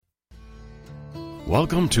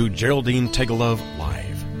Welcome to Geraldine Tegelov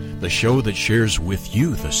Live, the show that shares with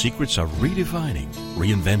you the secrets of redefining,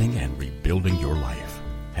 reinventing, and rebuilding your life.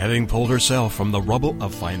 Having pulled herself from the rubble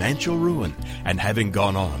of financial ruin and having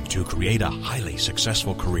gone on to create a highly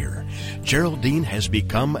successful career, Geraldine has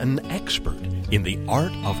become an expert in the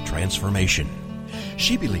art of transformation.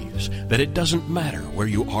 She believes that it doesn't matter where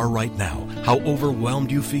you are right now, how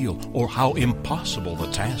overwhelmed you feel, or how impossible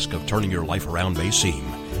the task of turning your life around may seem.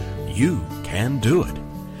 You can do it.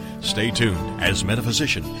 Stay tuned as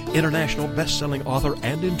metaphysician, international best-selling author,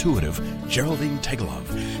 and intuitive Geraldine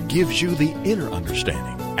Tegelov gives you the inner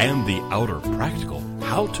understanding and the outer practical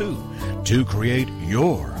how-to create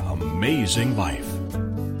your amazing life.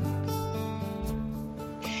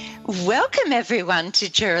 Welcome, everyone, to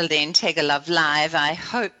Geraldine Tegelov Live. I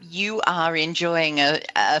hope you are enjoying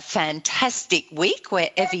a fantastic week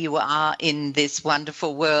wherever you are in this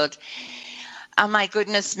wonderful world. Oh, my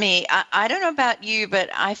goodness me. I don't know about you, but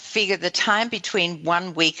I figure the time between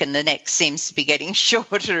one week and the next seems to be getting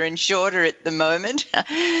shorter and shorter at the moment. But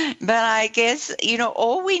I guess,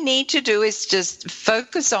 all we need to do is just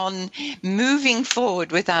focus on moving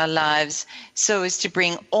forward with our lives so as to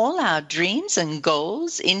bring all our dreams and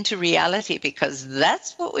goals into reality, because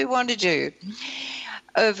that's what we want to do.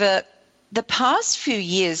 Over the past few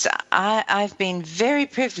years, I've been very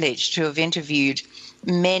privileged to have interviewed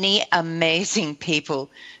many amazing people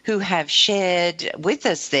who have shared with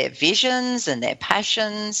us their visions and their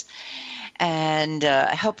passions and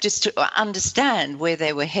helped us to understand where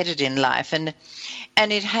they were headed in life. And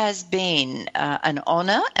it has been an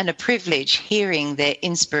honor and a privilege hearing their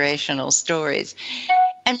inspirational stories.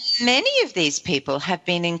 And many of these people have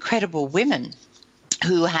been incredible women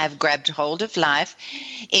who have grabbed hold of life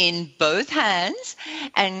in both hands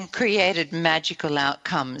and created magical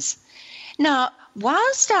outcomes. Now,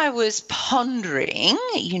 whilst I was pondering,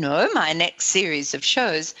 my next series of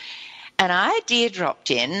shows, an idea dropped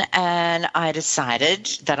in and I decided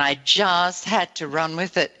that I just had to run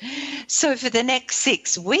with it. So for the next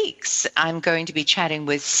 6 weeks, I'm going to be chatting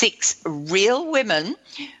with 6 real women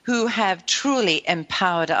who have truly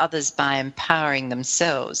empowered others by empowering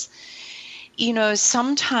themselves.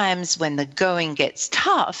 Sometimes when the going gets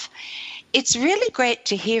tough, it's really great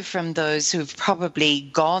to hear from those who've probably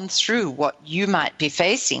gone through what you might be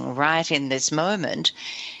facing right in this moment.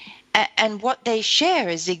 And what they share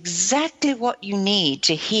is exactly what you need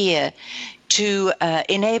to hear to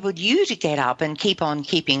enable you to get up and keep on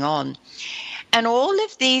keeping on. And all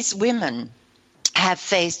of these women have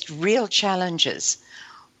faced real challenges.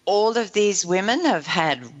 All of these women have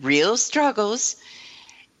had real struggles.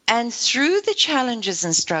 And through the challenges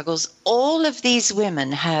and struggles, all of these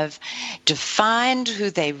women have defined who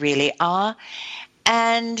they really are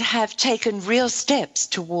and have taken real steps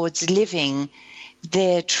towards living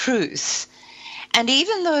their truth. And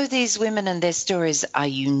even though these women and their stories are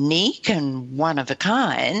unique and one of a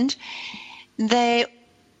kind, they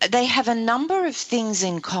have a number of things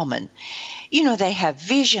in common. They have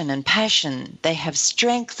vision and passion. They have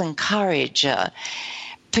strength and courage,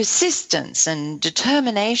 persistence and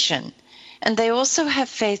determination, and they also have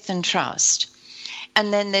faith and trust.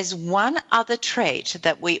 And then there's one other trait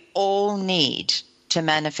that we all need to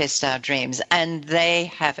manifest our dreams, and they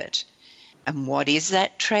have it. And what is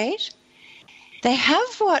that trait? They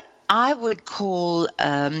have what I would call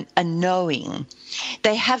a knowing.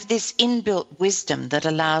 They have this inbuilt wisdom that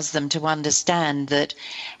allows them to understand that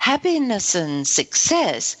happiness and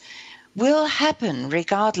success will happen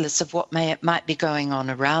regardless of what might be going on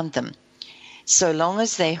around them, so long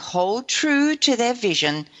as they hold true to their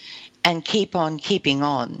vision and keep on keeping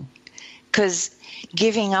on. Because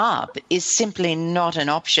giving up is simply not an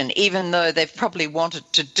option, even though they've probably wanted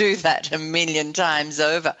to do that a million times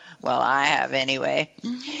over. Well, I have anyway.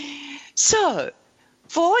 So,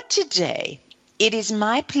 for today, it is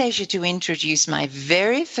my pleasure to introduce my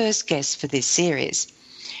very first guest for this series.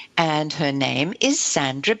 And her name is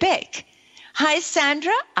Sandra Beck. Hi,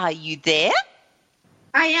 Sandra. Are you there?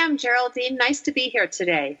 I am, Geraldine. Nice to be here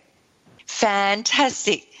today.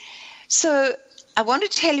 Fantastic. So I want to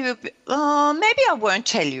tell you, maybe I won't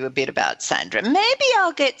tell you a bit about Sandra. Maybe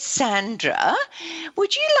I'll get Sandra.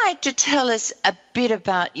 Would you like to tell us a bit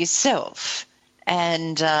about yourself?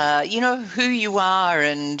 And, who you are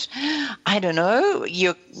and, I don't know,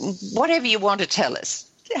 whatever you want to tell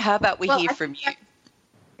us. How about we hear from you?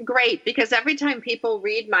 Great, because every time people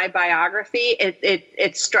read my biography,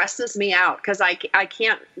 it stresses me out because I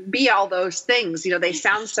can't be all those things. They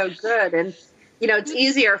sound so good, and it's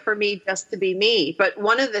easier for me just to be me. But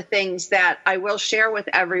one of the things that I will share with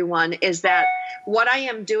everyone is that what I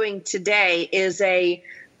am doing today is a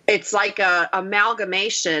it's like a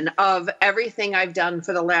amalgamation of everything I've done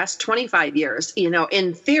for the last 25 years.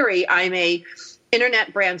 In theory, I'm a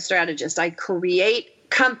internet brand strategist. I create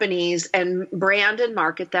companies and brand and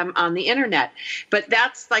market them on the internet. But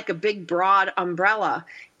that's like a big, broad umbrella.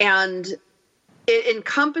 And it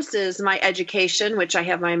encompasses my education, which I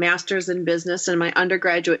have my master's in business and my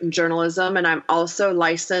undergraduate in journalism, and I'm also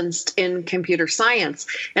licensed in computer science.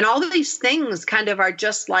 And all of these things kind of are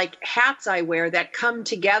just like hats I wear that come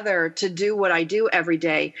together to do what I do every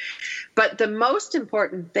day. But the most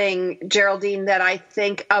important thing, Geraldine, that I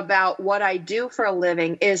think about what I do for a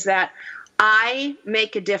living is that I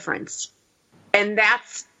make a difference. And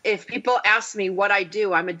that's, if people ask me what I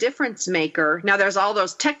do, I'm a difference maker. Now, there's all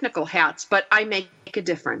those technical hats, but I make a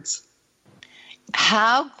difference.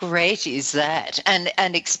 How great is that?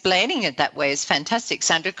 And explaining it that way is fantastic,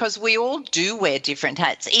 Sandra, because we all do wear different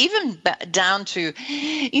hats, even down to,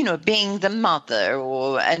 being the mother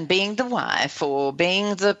and being the wife or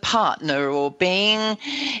being the partner or being,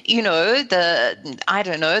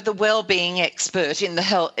 the well-being expert in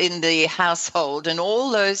the household and all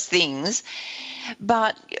those things.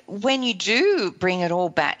 But when you do bring it all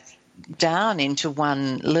back down into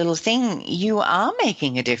one little thing, you are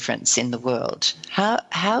making a difference in the world.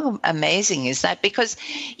 How amazing is that? Because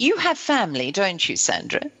you have family, don't you,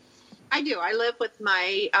 Sandra? I do. I live with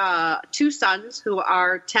my 2 sons who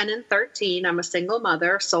are 10 and 13. I'm a single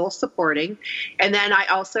mother, sole supporting. And then I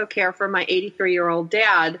also care for my 83-year-old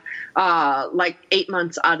dad, like 8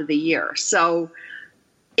 months out of the year. So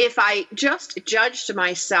if I just judged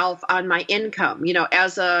myself on my income,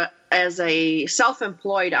 as a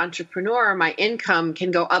self-employed entrepreneur, my income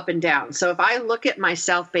can go up and down. So if I look at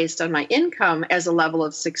myself based on my income as a level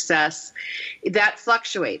of success, that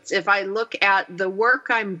fluctuates. If I look at the work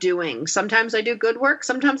I'm doing, sometimes I do good work,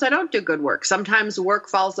 sometimes I don't do good work. Sometimes work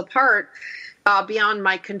falls apart beyond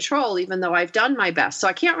my control, even though I've done my best. So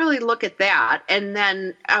I can't really look at that. And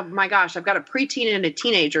then, oh my gosh, I've got a preteen and a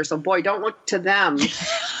teenager. So boy, don't look to them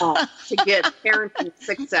to get parenting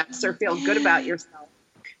success or feel good about yourself.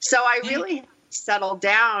 So I really settle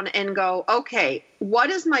down and go, okay,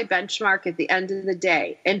 what is my benchmark at the end of the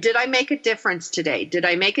day? And did I make a difference today? Did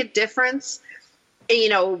I make a difference,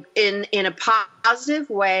 in a positive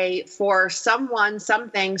way for someone,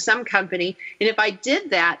 something, some company? And if I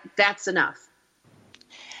did that, that's enough.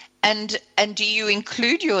 And do you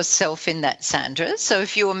include yourself in that, Sandra? So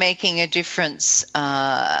if you're making a difference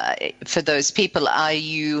for those people, are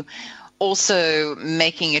you also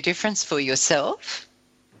making a difference for yourself?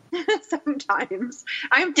 Sometimes.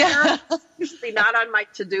 I'm usually not on my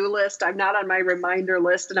to-do list. I'm not on my reminder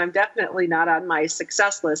list, and I'm definitely not on my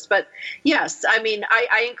success list. But yes, I mean,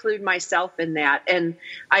 I include myself in that, and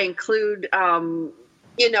I include,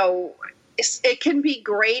 it can be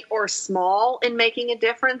great or small in making a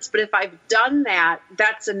difference, but if I've done that,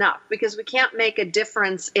 that's enough, because we can't make a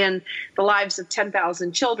difference in the lives of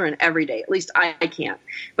 10,000 children every day. At least I can't.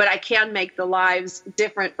 But I can make the lives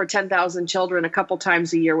different for 10,000 children a couple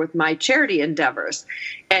times a year with my charity endeavors.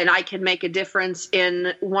 And I can make a difference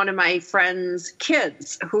in one of my friends'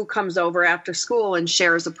 kids who comes over after school and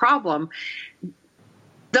shares a problem.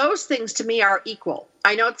 Those things to me are equal.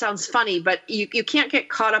 I know it sounds funny, but you can't get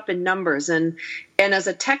caught up in numbers. And as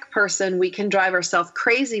a tech person, we can drive ourselves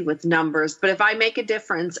crazy with numbers. But if I make a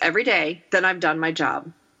difference every day, then I've done my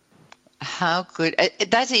job. How good.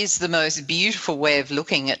 That is the most beautiful way of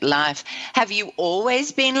looking at life. Have you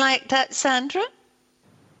always been like that, Sandra?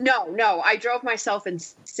 No. I drove myself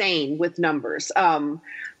insane with numbers.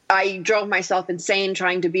 I drove myself insane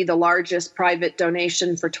trying to be the largest private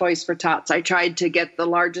donation for Toys for Tots. I tried to get the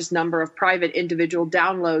largest number of private individual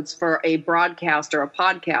downloads for a broadcast or a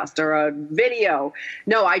podcast or a video.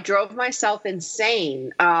 No, I drove myself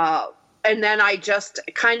insane. And then I just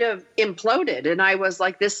kind of imploded, and I was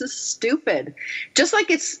like, this is stupid. Just like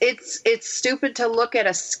it's stupid to look at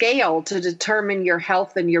a scale to determine your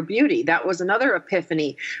health and your beauty. That was another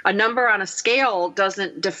epiphany. A number on a scale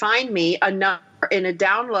doesn't define me. A number in a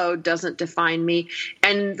download doesn't define me.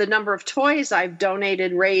 And the number of toys I've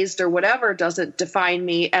donated, raised, or whatever doesn't define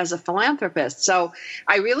me as a philanthropist. So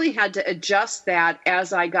I really had to adjust that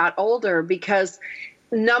as I got older, because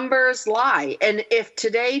numbers lie. And if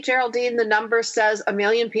today, Geraldine, the number says 1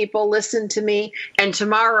 million people listen to me, and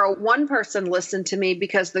tomorrow 1 person listened to me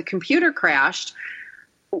because the computer crashed,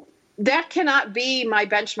 that cannot be my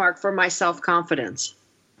benchmark for my self-confidence.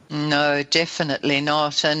 No, definitely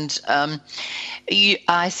not. And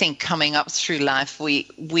I think coming up through life,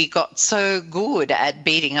 we got so good at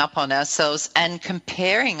beating up on ourselves and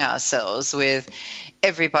comparing ourselves with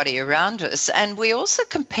everybody around us. And we also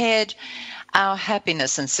compared our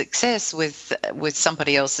happiness and success with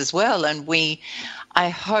somebody else as well. And we, I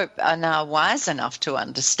hope, are now wise enough to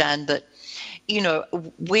understand that,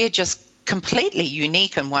 we're just completely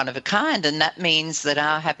unique and one of a kind, and that means that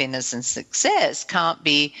our happiness and success can't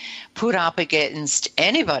be put up against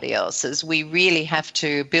anybody else's. We really have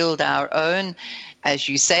to build our own, as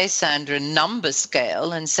you say, Sandra, number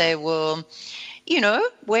scale and say, well,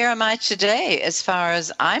 where am I today as far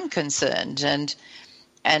as I'm concerned? And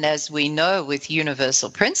as we know with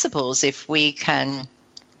universal principles, if we can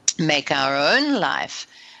make our own life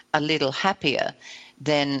a little happier,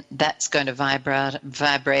 then that's going to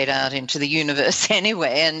vibrate out into the universe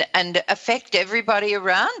anyway and affect everybody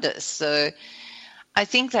around us. So I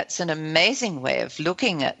think that's an amazing way of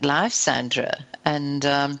looking at life, Sandra. And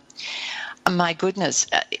my goodness,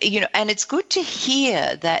 and it's good to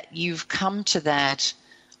hear that you've come to that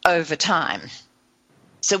over time.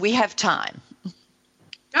 So we have time.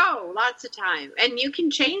 Oh, lots of time. And you can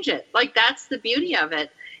change it. Like, that's the beauty of it.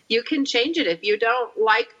 You can change it. If you don't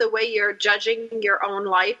like the way you're judging your own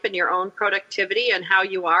life and your own productivity and how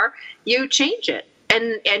you are, you change it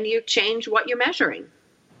and you change what you're measuring.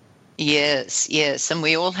 Yes. And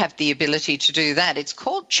we all have the ability to do that. It's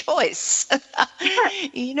called choice.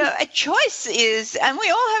 A choice is, and we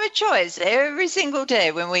all have a choice every single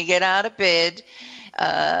day when we get out of bed.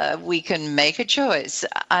 We can make a choice.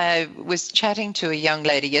 I was chatting to a young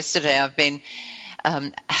lady yesterday. I've been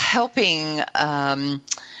helping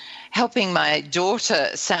my daughter,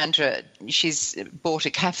 Sandra. She's bought a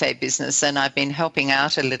cafe business, and I've been helping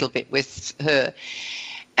out a little bit with her.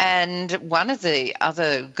 And one of the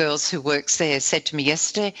other girls who works there said to me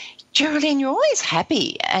yesterday, Geraldine, you're always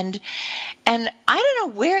happy. And I don't know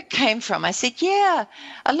where it came from. I said, yeah,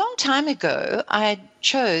 a long time ago, I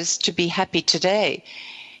chose to be happy today.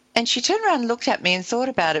 And she turned around and looked at me and thought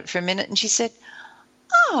about it for a minute, and she said,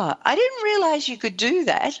 oh, I didn't realize you could do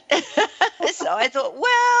that. So I thought,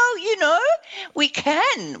 well, we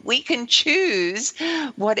can choose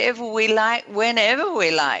whatever we like, whenever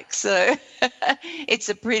we like. So it's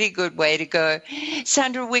a pretty good way to go.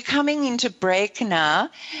 Sandra, we're coming into break now,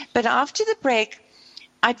 but after the break,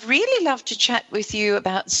 I'd really love to chat with you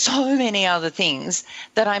about so many other things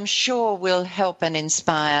that I'm sure will help and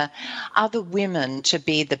inspire other women to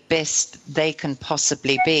be the best they can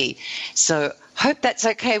possibly be. So hope that's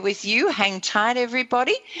okay with you. Hang tight,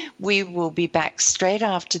 everybody. We will be back straight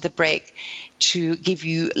after the break to give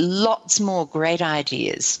you lots more great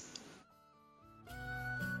ideas.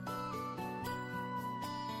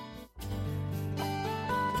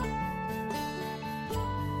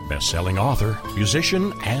 Best-selling author,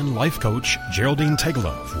 musician, and life coach Geraldine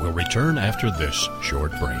Tegelov will return after this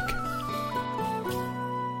short break.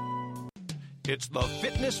 It's the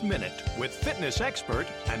Fitness Minute with fitness expert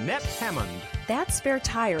Annette Hammond. That spare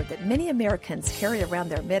tire that many Americans carry around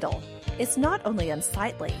their middle is not only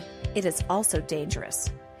unsightly, it is also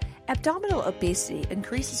dangerous. Abdominal obesity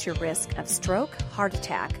increases your risk of stroke, heart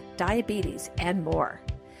attack, diabetes, and more.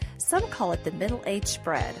 Some call it the middle-age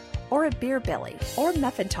spread, or a beer belly, or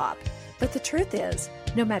muffin top. But the truth is,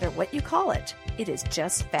 no matter what you call it, it is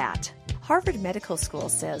just fat. Harvard Medical School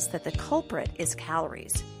says that the culprit is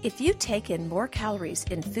calories. If you take in more calories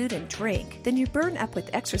in food and drink than you burn up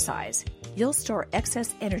with exercise, you'll store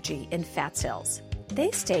excess energy in fat cells.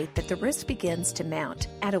 They state that the risk begins to mount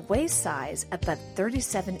at a waist size above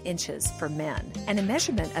 37 inches for men, and a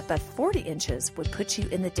measurement above 40 inches would put you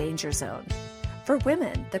in the danger zone. For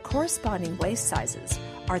women, the corresponding waist sizes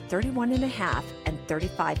are 31.5 and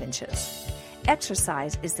 35 inches.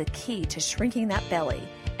 Exercise is the key to shrinking that belly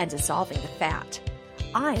and dissolving the fat.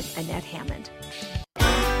 I'm Annette Hammond.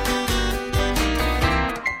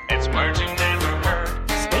 It's words you never heard.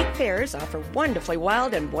 State fairs offer wonderfully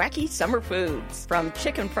wild and wacky summer foods. From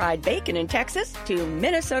chicken fried bacon in Texas to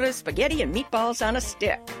Minnesota spaghetti and meatballs on a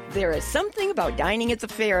stick. There is something about dining at the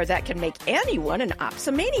fair that can make anyone an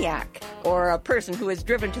opsomaniac, or a person who is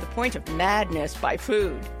driven to the point of madness by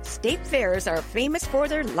food. State fairs are famous for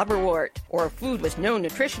their liverwort, or food with no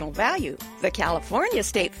nutritional value. The California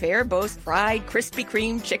State Fair boasts fried Krispy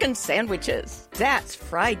Kreme chicken sandwiches. That's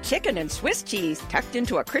fried chicken and Swiss cheese tucked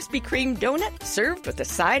into a Krispy Kreme donut served with a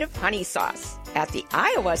side of honey sauce. At the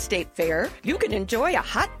Iowa State Fair, you can enjoy a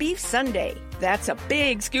hot beef sundae. That's a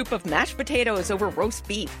big scoop of mashed potatoes over roast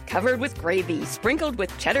beef, covered with gravy, sprinkled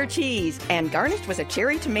with cheddar cheese, and garnished with a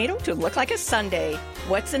cherry tomato to look like a sundae.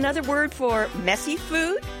 What's another word for messy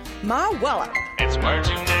food? Ma Wallop. It's words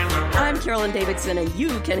you never heard. I'm Carolyn Davidson, and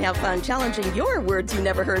you can have fun challenging your words you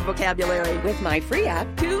never heard vocabulary with my free app,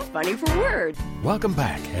 Too Funny for Word. Welcome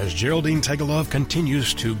back as Geraldine Tegelov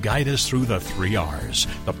continues to guide us through the 3 R's,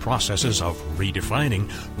 the processes of redefining,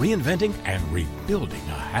 reinventing, and rebuilding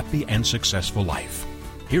a happy and successful life.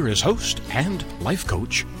 Here is host and life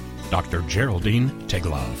coach, Dr. Geraldine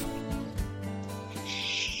Tegelov.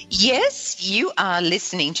 Yes, you are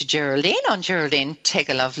listening to Geraldine on Geraldine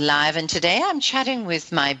Tegelov Live, and today I'm chatting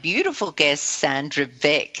with my beautiful guest, Sandra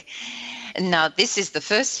Beck. Now, this is the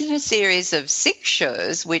first in a series of 6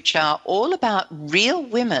 shows which are all about real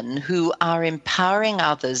women who are empowering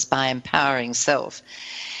others by empowering self.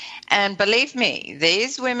 And believe me,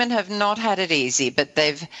 these women have not had it easy, but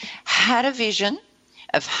they've had a vision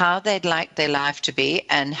of how they'd like their life to be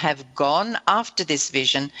and have gone after this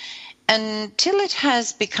vision until it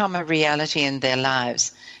has become a reality in their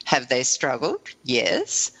lives. Have they struggled?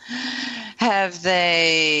 Yes. Have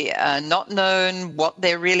they not known what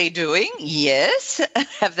they're really doing? Yes.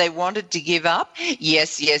 Have they wanted to give up?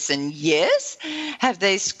 Yes, yes, and yes. Have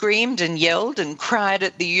they screamed and yelled and cried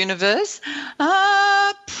at the universe?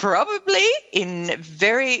 Probably in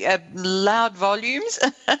very loud volumes.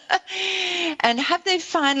 And have they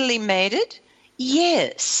finally made it?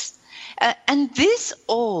 Yes. And this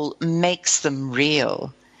all makes them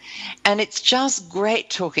real. And it's just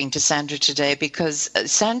great talking to Sandra today because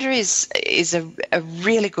Sandra is a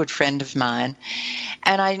really good friend of mine.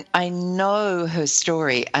 And I know her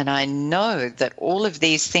story, and I know that all of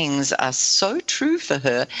these things are so true for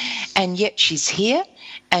her, and yet she's here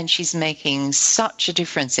and she's making such a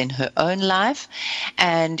difference in her own life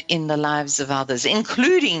and in the lives of others,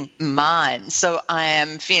 including mine. So I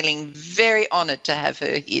am feeling very honored to have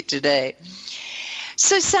her here today.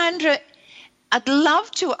 So Sandra, I'd love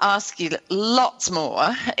to ask you lots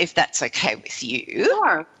more, if that's okay with you.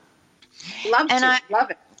 Sure. Love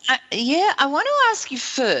it. I want to ask you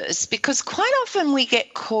first, because quite often we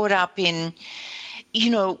get caught up in,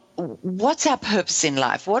 what's our purpose in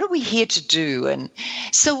life? What are we here to do? And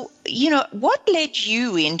so, what led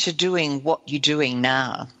you into doing what you're doing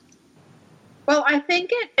now? Well, I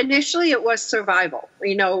think initially it was survival.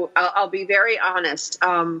 I'll be very honest.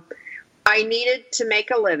 I needed to make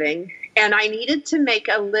a living, and I needed to make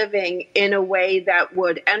a living in a way that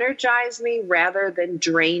would energize me rather than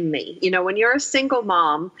drain me. When you're a single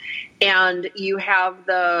mom and you have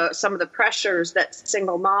some of the pressures that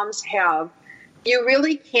single moms have, you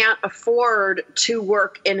really can't afford to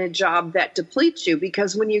work in a job that depletes you,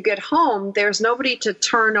 because when you get home, there's nobody to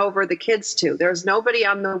turn over the kids to. There's nobody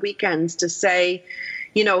on the weekends to say,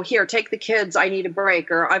 here, take the kids, I need a break,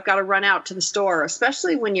 or I've got to run out to the store,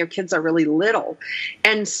 especially when your kids are really little.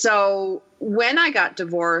 And so when I got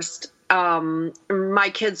divorced,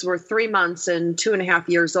 my kids were 3 months and 2.5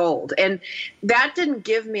 years old. And that didn't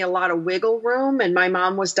give me a lot of wiggle room. And my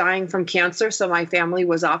mom was dying from cancer, so my family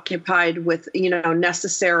was occupied with,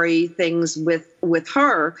 necessary things with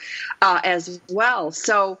her as well.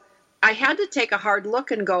 So I had to take a hard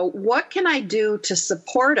look and go, what can I do to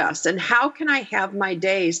support us? And how can I have my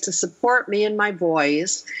days to support me and my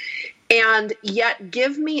boys, and yet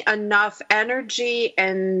give me enough energy,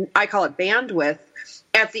 and I call it bandwidth,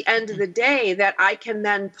 at the end of the day that I can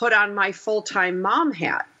then put on my full-time mom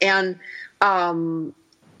hat. And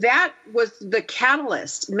that was the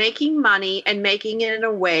catalyst, making money and making it in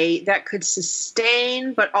a way that could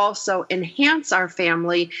sustain but also enhance our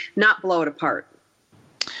family, not blow it apart.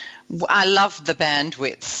 I love the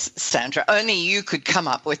bandwidth, Sandra. Only you could come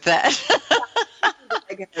up with that.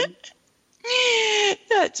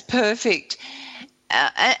 That's perfect.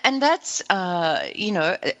 And that's,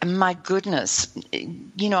 my goodness,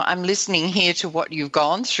 I'm listening here to what you've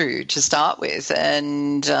gone through to start with,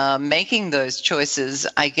 and making those choices.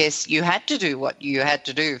 I guess you had to do what you had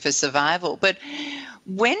to do for survival. But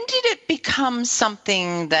when did it become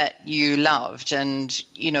something that you loved? And,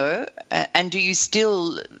 and do you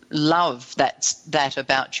still love that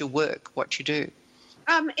about your work, what you do?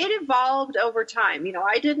 It evolved over time.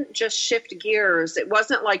 I didn't just shift gears. It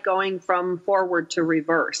wasn't like going from forward to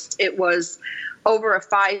reverse. It was over a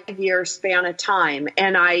 5-year span of time.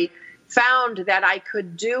 And I found that I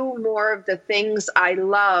could do more of the things I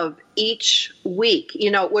love each week.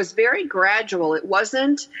 It was very gradual. It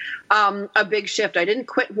wasn't a big shift. I didn't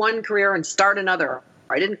quit one career and start another.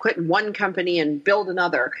 I didn't quit one company and build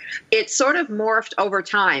another. It sort of morphed over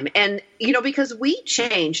time. And, because we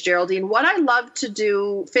changed, Geraldine, what I loved to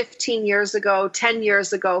do 15 years ago, 10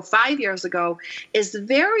 years ago, 5 years ago is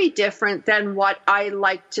very different than what I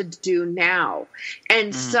like to do now.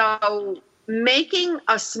 And so making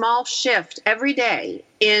a small shift every day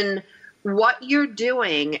in what you're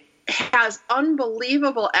doing has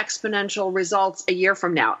unbelievable exponential results a year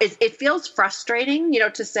from now. It feels frustrating,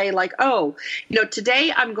 to say like, oh,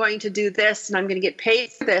 today I'm going to do this and I'm going to get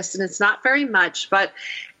paid for this, and it's not very much, but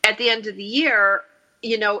at the end of the year,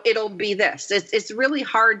 it'll be this. It's really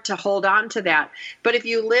hard to hold on to that. But if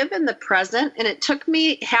you live in the present, and it took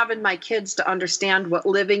me having my kids to understand what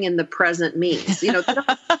living in the present means. They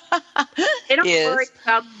don't Yes. worry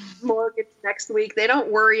about mortgage next week. They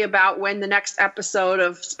don't worry about when the next episode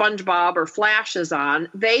of SpongeBob or Flash is on.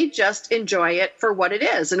 They just enjoy it for what it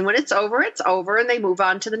is. And when it's over, and they move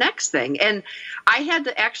on to the next thing. And I had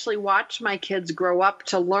to actually watch my kids grow up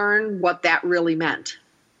to learn what that really meant.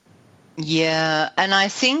 Yeah, and I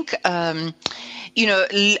think, that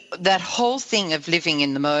whole thing of living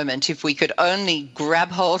in the moment, if we could only grab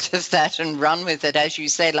hold of that and run with it, as you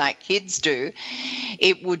say, like kids do,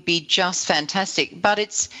 it would be just fantastic. But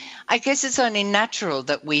I guess it's only natural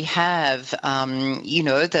that we have,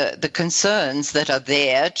 the concerns that are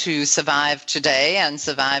there to survive today and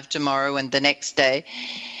survive tomorrow and the next day.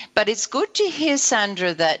 But it's good to hear,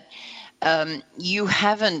 Sandra, that you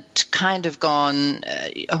haven't kind of gone,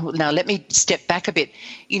 now let me step back a bit.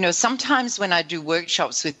 Sometimes when I do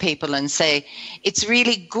workshops with people and say, it's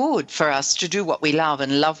really good for us to do what we love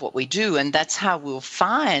and love what we do, and that's how we'll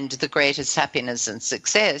find the greatest happiness and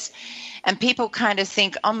success. And people kind of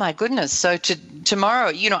think, oh my goodness, so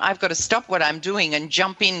tomorrow, I've got to stop what I'm doing and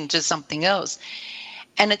jump into something else.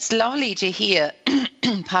 And it's lovely to hear,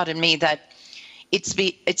 pardon me, that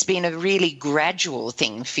it's been a really gradual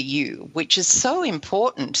thing for you, which is so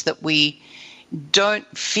important, that we don't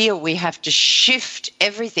feel we have to shift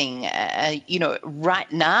everything,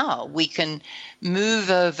 right now. We can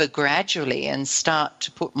move over gradually and start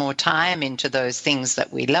to put more time into those things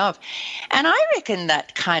that we love. And I reckon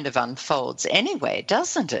that kind of unfolds anyway,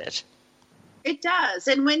 doesn't it? It does.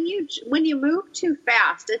 And when you move too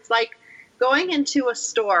fast, it's like going into a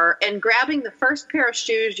store and grabbing the first pair of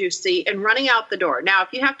shoes you see and running out the door. Now,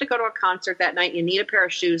 if you have to go to a concert that night, you need a pair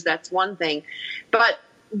of shoes, that's one thing. But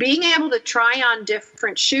being able to try on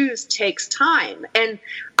different shoes takes time. And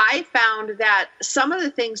I found that some of the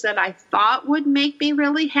things that I thought would make me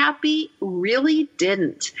really happy really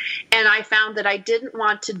didn't. And I found that I didn't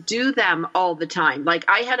want to do them all the time. Like,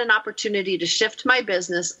 I had an opportunity to shift my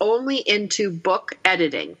business only into book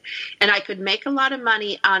editing. And I could make a lot of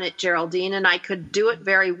money on it, Geraldine, and I could do it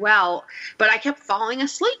very well. But I kept falling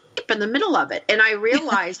asleep in the middle of it. And I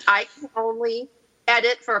realized I can only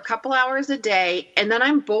edit for a couple hours a day, and then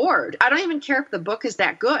I'm bored. I don't even care if the book is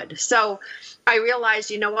that good. So I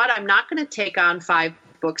realized, I'm not going to take on 5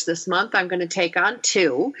 books this month. I'm going to take on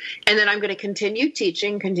 2, and then I'm going to continue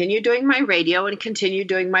teaching, continue doing my radio, and continue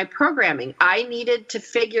doing my programming. I needed to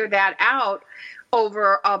figure that out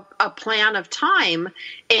over a plan of time.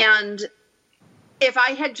 And if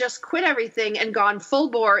I had just quit everything and gone full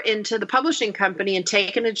bore into the publishing company and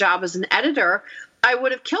taken a job as an editor, I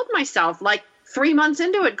would have killed myself. Like, 3 months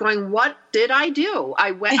into it, going, what did I do?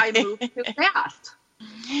 I moved too fast.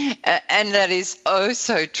 And that is oh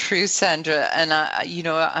so true, Sandra. And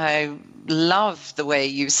I love the way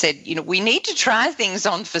you said, we need to try things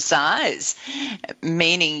on for size,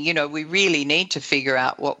 meaning, we really need to figure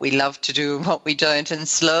out what we love to do and what we don't, and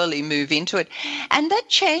slowly move into it. And that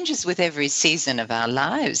changes with every season of our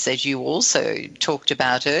lives, as you also talked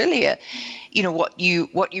about earlier. What you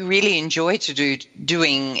really enjoy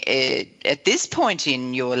doing at this point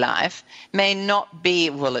in your life may not be,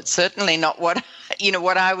 well, it's certainly not what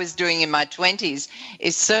I was doing in my 20s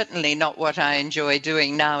is certainly not what I enjoy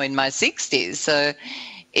doing now in my 60s. So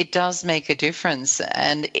it does make a difference,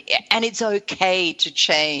 and it's okay to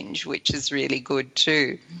change, which is really good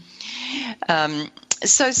too.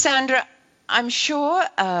 So Sandra, I'm sure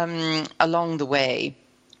along the way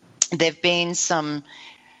there've been some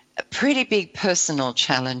pretty big personal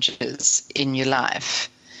challenges in your life.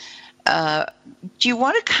 Do you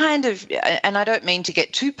want to kind of, and I don't mean to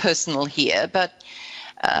get too personal here, but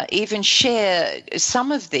even share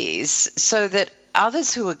some of these so that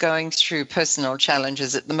others who are going through personal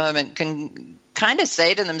challenges at the moment can kind of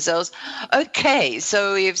say to themselves, okay,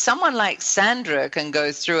 so if someone like Sandra can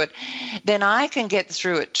go through it, then I can get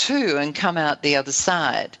through it too and come out the other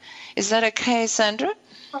side. Is that okay, Sandra?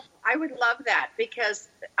 I would love that, because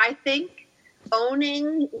I think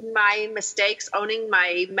owning my mistakes, owning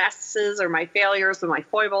my messes or my failures or my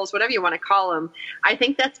foibles, whatever you want to call them, I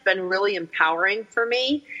think that's been really empowering for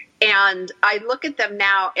me. And I look at them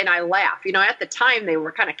now and I laugh. At the time they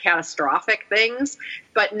were kind of catastrophic things,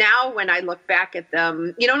 but now when I look back at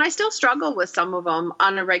them, and I still struggle with some of them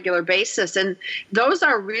on a regular basis. And those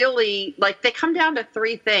are really, like, they come down to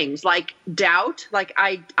 3 things, like doubt. Like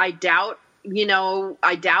I doubt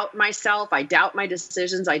I doubt myself. I doubt my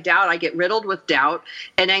decisions. I get riddled with doubt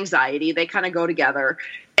and anxiety. They kind of go together.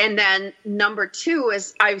 And then number 2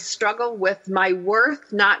 is I struggle with my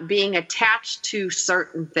worth not being attached to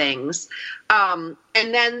certain things. And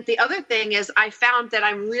then the other thing is I found that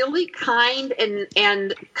I'm really kind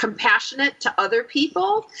and compassionate to other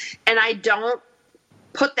people, and I don't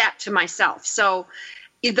put that to myself. So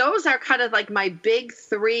those are kind of like my big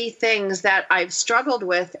 3 things that I've struggled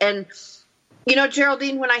with. And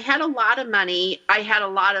Geraldine, when I had a lot of money, I had a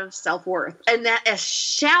lot of self-worth. And that, as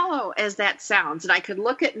shallow as that sounds, and I could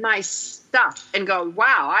look at my stuff and go,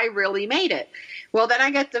 wow, I really made it. Well, then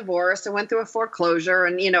I got divorced and went through a foreclosure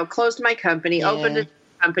and, closed my company, opened a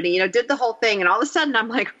company, did the whole thing. And all of a sudden I'm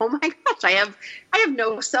like, oh my gosh, I have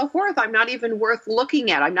no self-worth. I'm not even worth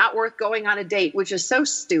looking at. I'm not worth going on a date, which is so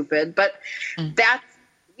stupid. But that's,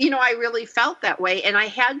 I really felt that way. And I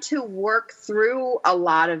had to work through a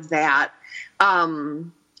lot of that. I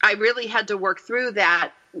really had to work through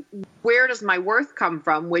that. Where does my worth come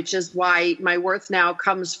from? Which is why my worth now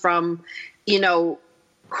comes from,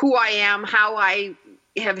 who I am, how I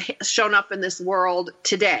have shown up in this world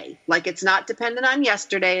today. Like, it's not dependent on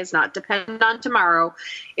yesterday. It's not dependent on tomorrow.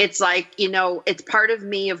 It's like, it's part of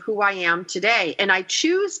me, of who I am today. And I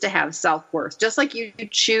choose to have self-worth, just like you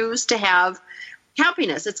choose to have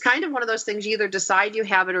happiness. It's kind of one of those things, you either decide you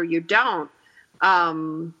have it or you don't.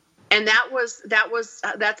 And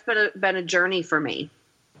that's been a journey for me.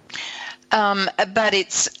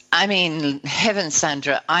 But heavens,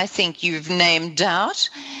 Sandra, I think you've named doubt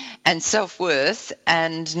and self-worth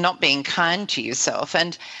and not being kind to yourself.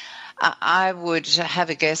 And I would have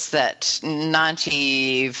a guess that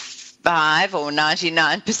 95 or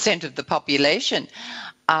 99% of the population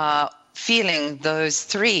are feeling those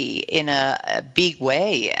 3 in a big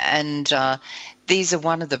way. And these are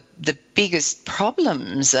one of the biggest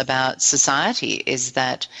problems about society, is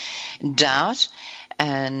that doubt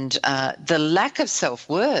and the lack of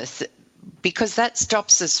self-worth, because that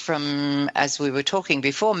stops us from, as we were talking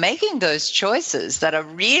before, making those choices that are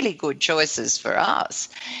really good choices for us.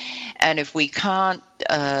 And if we can't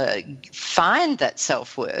find that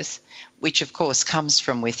self-worth, which of course comes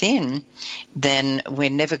from within, then we're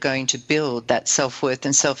never going to build that self-worth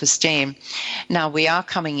and self-esteem. Now, we are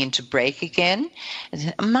coming into break again.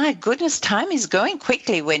 My goodness, time is going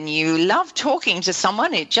quickly. When you love talking to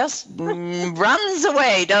someone, it just runs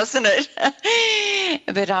away, doesn't it?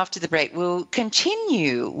 But after the break, we'll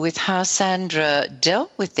continue with how Sandra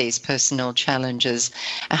dealt with these personal challenges,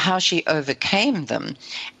 how she overcame them,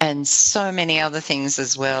 and so many other things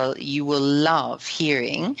as well. You will love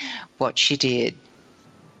hearing what she did.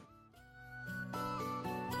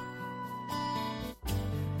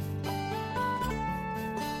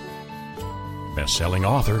 Best-selling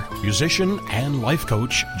author, musician, and life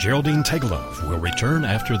coach Geraldine Tegelov will return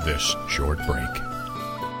after this short break.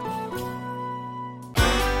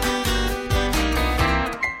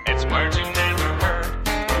 It's words you never heard.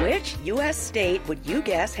 Which U.S. state would you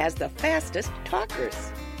guess has the fastest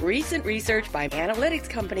talkers? Recent research by analytics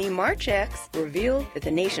company Marchex revealed that the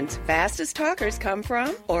nation's fastest talkers come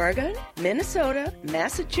from Oregon, Minnesota,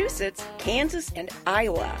 Massachusetts, Kansas, and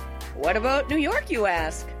Iowa. What about New York, you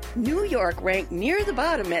ask? New York ranked near the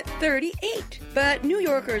bottom at 38. But New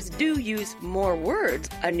Yorkers do use more words.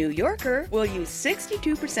 A New Yorker will use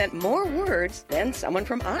 62% more words than someone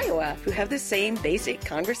from Iowa who have the same basic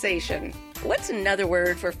conversation. What's another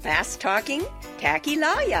word for fast-talking?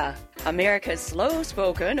 Tachylalia. America's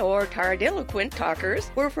slow-spoken or tardiloquent talkers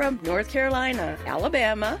were from North Carolina,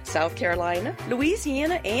 Alabama, South Carolina,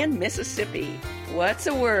 Louisiana, and Mississippi. What's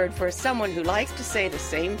a word for someone who likes to say the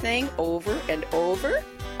same thing over and over?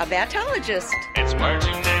 A batologist. It's words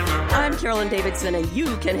you never heard. I'm Carolyn Davidson, and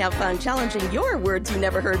you can have fun challenging your words you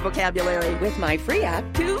never heard vocabulary with my free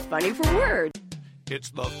app, Too Funny for Words. It's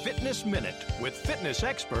the Fitness Minute with fitness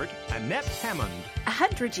expert Annette Hammond.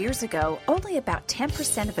 100 years ago, only about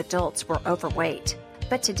 10% of adults were overweight.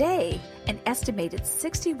 But today, an estimated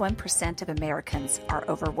 61% of Americans are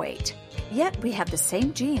overweight. Yet we have the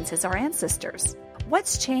same genes as our ancestors.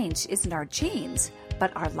 What's changed isn't our genes,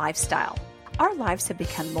 but our lifestyle. Our lives have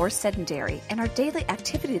become more sedentary, and our daily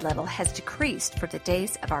activity level has decreased for the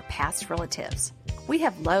days of our past relatives. We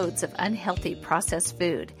have loads of unhealthy processed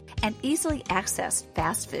food and easily accessed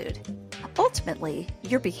fast food. Ultimately,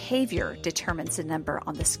 your behavior determines the number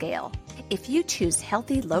on the scale. If you choose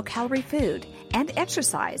healthy, low-calorie food and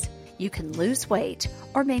exercise, you can lose weight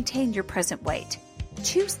or maintain your present weight.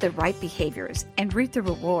 Choose the right behaviors and reap the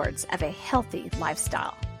rewards of a healthy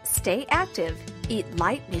lifestyle. Stay active, eat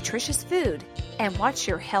light, nutritious food, and watch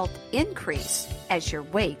your health increase as your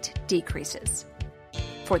weight decreases.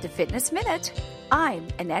 For the Fitness Minute, I'm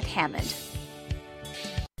Annette Hammond.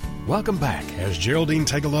 Welcome back as Geraldine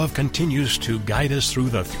Tegelov continues to guide us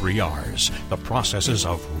through the 3 R's, the processes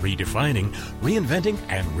of redefining, reinventing,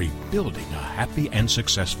 and rebuilding a happy and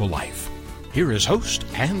successful life. Here is host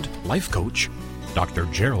and life coach, Dr.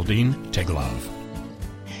 Geraldine Tegelov.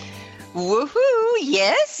 Woohoo!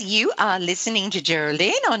 Yes, you are listening to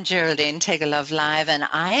Geraldine on Geraldine Tegelov Live, and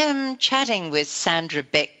I am chatting with Sandra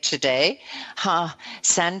Beck today.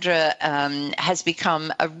 Sandra has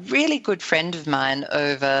become a really good friend of mine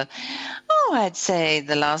over, I'd say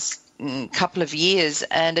the last couple of years.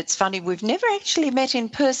 And it's funny, we've never actually met in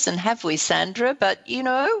person, have we, Sandra? But,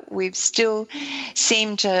 we've still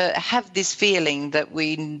seemed to have this feeling that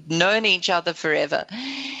we've known each other forever.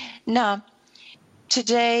 Now,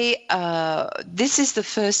 today, this is the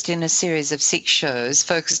first in a series of 6 shows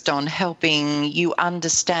focused on helping you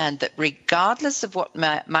understand that regardless of what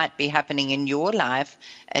might be happening in your life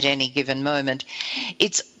at any given moment,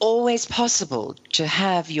 it's always possible to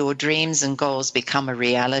have your dreams and goals become a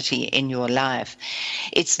reality in your life.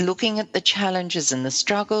 It's looking at the challenges and the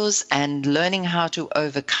struggles and learning how to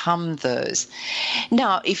overcome those.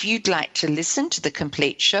 Now, if you'd like to listen to the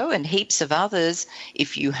complete show and heaps of others,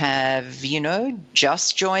 if you have,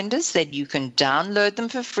 just joined us, then you can download them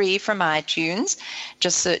for free from iTunes.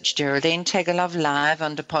 Just search Geraldine Tegelov Live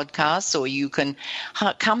under podcasts, or you can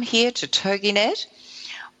come here to TogiNet,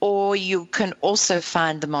 or you can also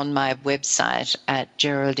find them on my website at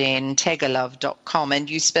GeraldineTegelov.com, and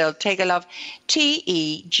you spell Tegelov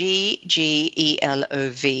Teggelove.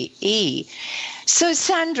 So,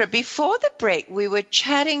 Sandra, before the break, we were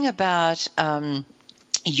chatting about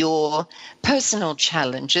your personal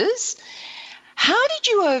challenges. How did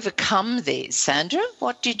you overcome these, Sandra?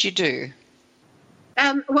 What did you do?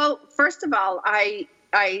 Well, first of all, I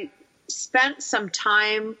spent some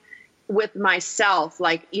time with myself,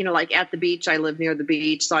 like at the beach. I live near the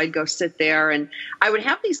beach, so I'd go sit there and I would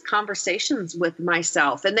have these conversations with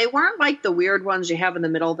myself. And they weren't like the weird ones you have in the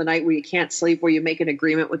middle of the night where you can't sleep, where you make an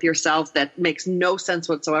agreement with yourself that makes no sense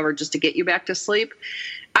whatsoever just to get you back to sleep.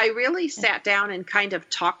 I really sat down and kind of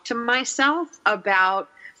talked to myself about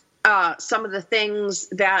some of the things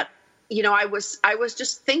that, I was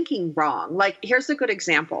just thinking wrong. Like, here's a good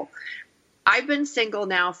example. I've been single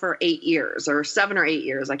now for 8 years, or 7 or 8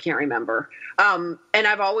 years. I can't remember. And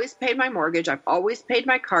I've always paid my mortgage. I've always paid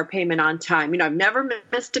my car payment on time. I've never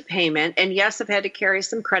missed a payment. And yes, I've had to carry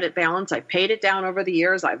some credit balance. I've paid it down over the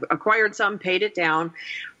years. I've acquired some, paid it down.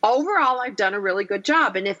 Overall, I've done a really good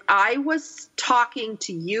job. And if I was talking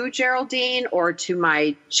to you, Geraldine, or to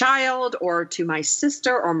my child, or to my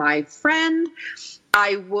sister, or my friend,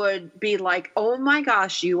 I would be like, oh my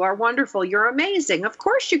gosh, you are wonderful. You're amazing. Of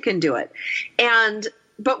course you can do it.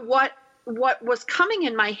 But what was coming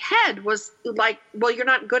in my head was like, well, you're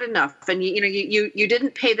not good enough. And you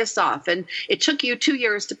didn't pay this off. And it took you 2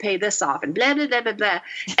 years to pay this off, and blah, blah, blah, blah, blah.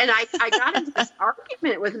 And I got into this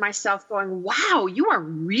argument with myself going, wow, you are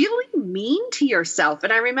really mean to yourself.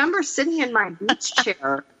 And I remember sitting in my beach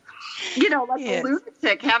chair, like a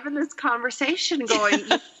lunatic, having this conversation going,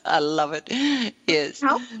 I love it. Yes.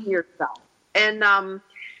 Help yourself. And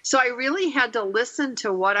so I really had to listen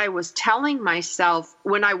to what I was telling myself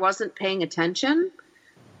when I wasn't paying attention.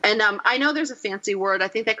 And I know there's a fancy word. I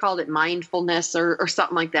think they called it mindfulness or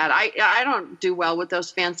something like that. I don't do well with those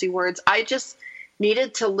fancy words. I just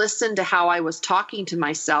needed to listen to how I was talking to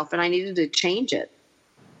myself, and I needed to change it.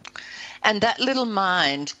 And that little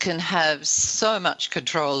mind can have so much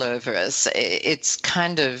control over us. It's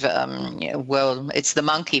kind of, it's the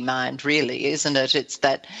monkey mind, really, isn't it? It's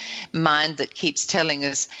that mind that keeps telling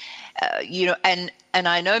us, and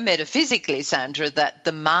I know metaphysically, Sandra, that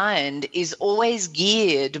the mind is always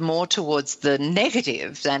geared more towards the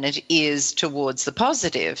negative than it is towards the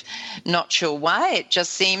positive. Not sure why. It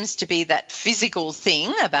just seems to be that physical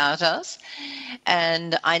thing about us.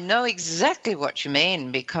 And I know exactly what you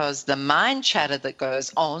mean, because the mind chatter that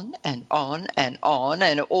goes on and on and on,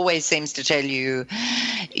 and it always seems to tell you,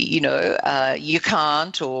 you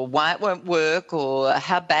can't, or why it won't work, or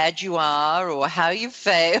how bad you are, or how you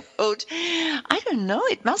failed. I don't know.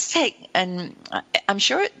 It must take, and I'm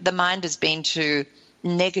sure the mind has been to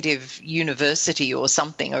negative university or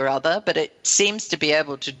something or other, but it seems to be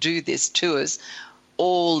able to do this to us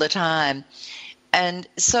all the time. And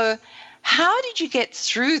so how did you get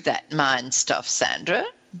through that mind stuff, Sandra?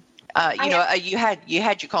 You had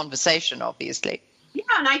your conversation, obviously. Yeah,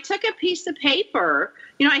 and I took a piece of paper.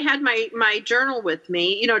 I had my journal with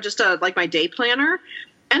me, just like my day planner.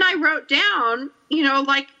 And I wrote down,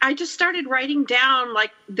 I just started writing down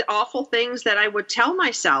like the awful things that I would tell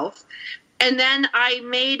myself. And then I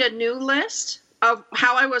made a new list of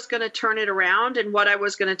how I was going to turn it around and what I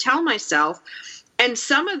was going to tell myself. And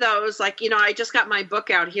some of those, like, I just got my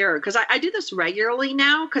book out here because I do this regularly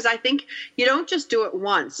now, because I think you don't just do it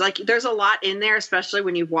once. Like, there's a lot in there, especially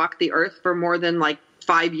when you've walked the earth for more than like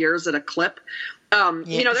 5 years at a clip. Yes.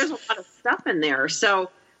 There's a lot of stuff in there.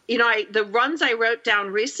 So, the runs I wrote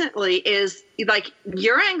down recently is like,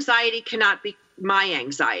 your anxiety cannot be my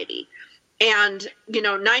anxiety. And,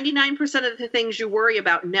 99% of the things you worry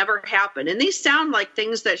about never happen. And these sound like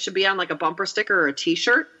things that should be on like a bumper sticker or a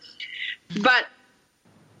t-shirt. But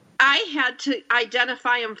I had to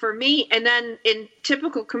identify them for me. And then in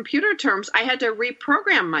typical computer terms, I had to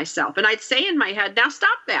reprogram myself. And I'd say in my head, now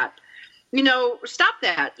stop that. Stop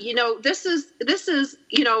that. This is,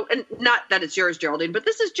 and not that it's yours, Geraldine, but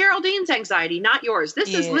this is Geraldine's anxiety, not yours.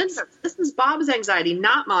 This is Linda's. This is Bob's anxiety,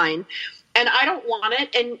 not mine. And I don't want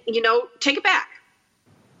it. And, take it back.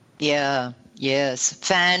 Yeah. Yes.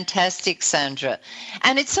 Fantastic, Sandra.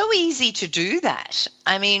 And it's so easy to do that.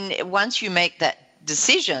 I mean, once you make that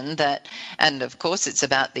decision and of course it's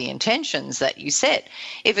about the intentions that you set.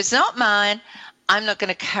 If it's not mine, I'm not going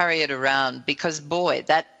to carry it around, because, boy,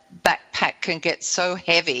 that backpack can get so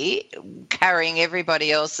heavy carrying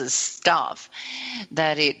everybody else's stuff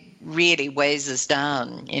that it really weighs us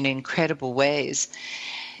down in incredible ways.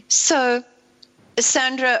 So,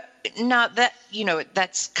 Sandra, now that,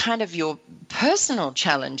 that's kind of your personal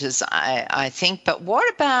challenges, I think, but what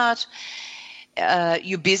about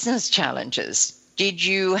your business challenges? Did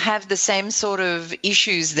you have the same sort of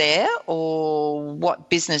issues there, or what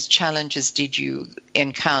business challenges did you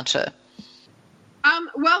encounter?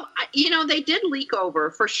 Well, they did leak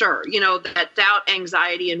over for sure. That doubt,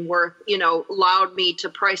 anxiety, and worth, allowed me to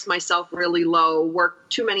price myself really low, work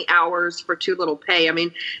too many hours for too little pay. I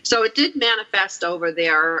mean, so it did manifest over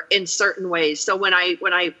there in certain ways. So when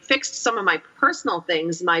I fixed some of my personal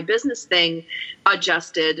things, my business thing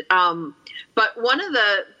adjusted. But one of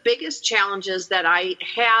the biggest challenges that I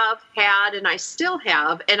have had, and I still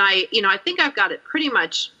have, and I think I've got it pretty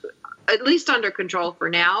much at least under control for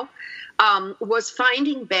now, was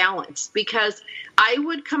finding balance, because I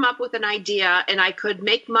would come up with an idea and I could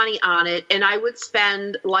make money on it, and I would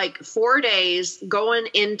spend like 4 days going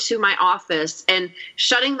into my office and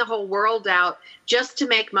shutting the whole world out just to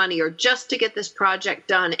make money or just to get this project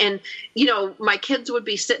done. And, my kids would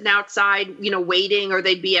be sitting outside, waiting, or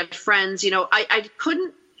they'd be at friends. I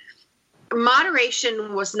couldn't.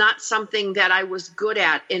 Moderation was not something that I was good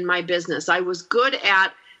at in my business. I was good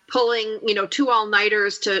at pulling, 2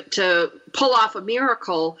 all-nighters to pull off a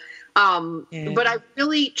miracle. But I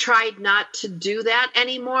really tried not to do that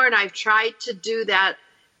anymore. And I've tried to do that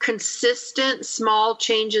consistent, small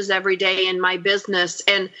changes every day in my business.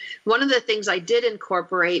 And one of the things I did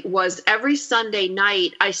incorporate was every Sunday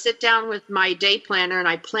night, I sit down with my day planner and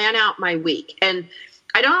I plan out my week. And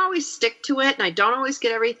I don't always stick to it, and I don't always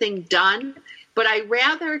get everything done. But I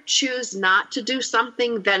rather choose not to do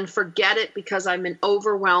something than forget it because I'm in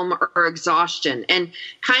overwhelm or exhaustion. And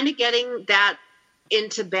kind of getting that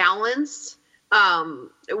into balance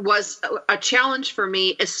was a challenge for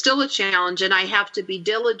me. It's still a challenge, and I have to be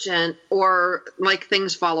diligent or like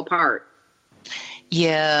things fall apart.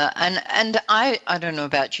 Yeah, and I don't know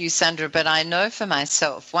about you, Sandra, but I know for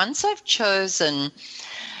myself, once I've chosen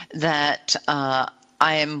that I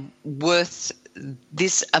am worth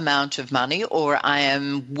this amount of money, or I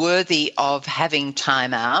am worthy of having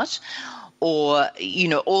time out, or,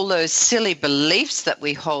 all those silly beliefs that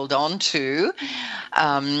we hold on to,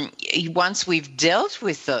 once we've dealt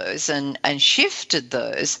with those and shifted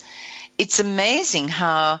those, it's amazing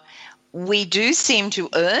how we do seem to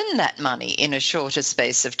earn that money in a shorter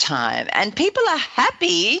space of time. And people are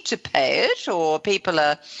happy to pay it, or people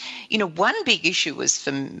are, one big issue was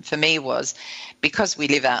for me was because we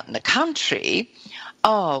live out in the country,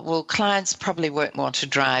 clients probably won't want to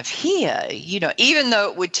drive here, even though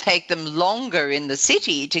it would take them longer in the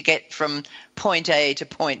city to get from point A to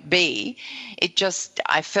point B.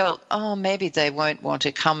 I felt, maybe they won't want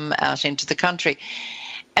to come out into the country.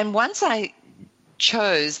 And once I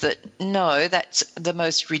chose that, no, that's the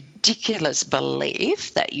most ridiculous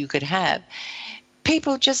belief that you could have,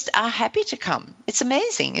 people just are happy to come. It's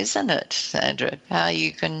amazing, isn't it, Sandra, how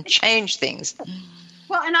you can change things.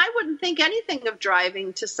 Well, and I wouldn't think anything of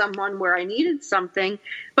driving to someone where I needed something,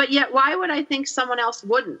 but yet why would I think someone else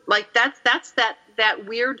wouldn't? Like that's that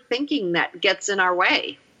weird thinking that gets in our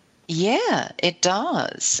way. Yeah, it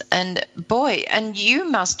does. And boy, and you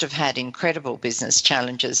must have had incredible business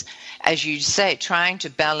challenges, as you say, trying to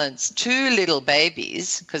balance 2 little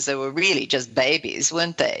babies, because they were really just babies,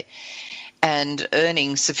 weren't they? And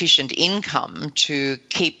earning sufficient income to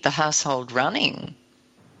keep the household running.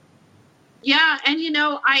 Yeah, and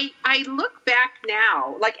I look back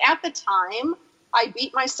now, like at the time, I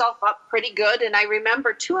beat myself up pretty good. And I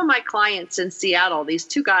remember two of my clients in Seattle, these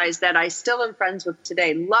two guys that I still am friends with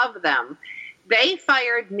today, love them. They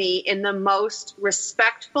fired me in the most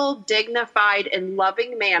respectful, dignified, and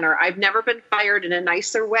loving manner. I've never been fired in a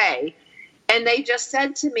nicer way. And they just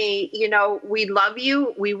said to me, we love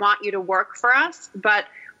you. We want you to work for us. But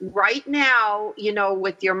right now,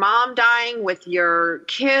 with your mom dying, with your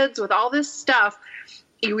kids, with all this stuff,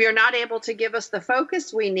 you're not able to give us the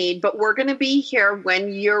focus we need, but we're going to be here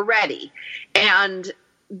when you're ready. And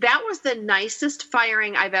that was the nicest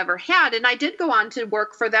firing I've ever had. And I did go on to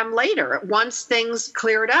work for them later once things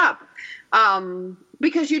cleared up,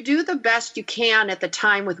 because you do the best you can at the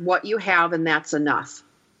time with what you have, and that's enough.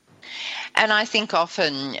 And I think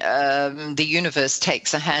often the universe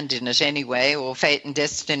takes a hand in it anyway, or fate and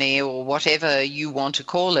destiny, or whatever you want to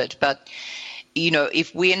call it. But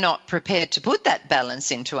if we're not prepared to put that balance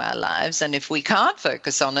into our lives, and if we can't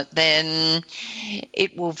focus on it, then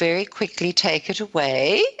it will very quickly take it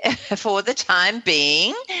away for the time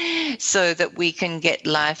being so that we can get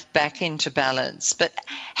life back into balance. But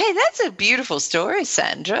hey, that's a beautiful story,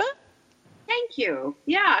 Sandra. Thank you.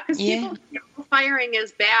 Yeah, because people firing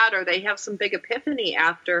is bad, or they have some big epiphany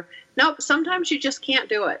after. Nope, sometimes you just can't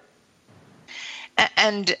do it.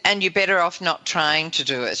 And you're better off not trying to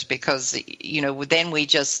do it, because, then we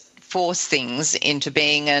just force things into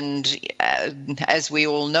being. And as we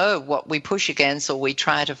all know, what we push against or we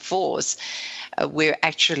try to force, we're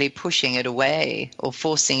actually pushing it away or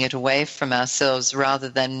forcing it away from ourselves rather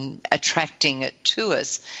than attracting it to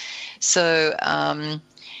us. So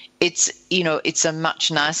it's a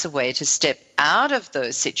much nicer way to step out of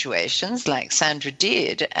those situations like Sandra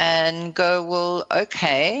did and go, well,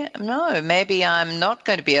 okay, no, maybe I'm not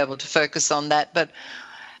going to be able to focus on that, but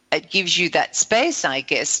it gives you that space, I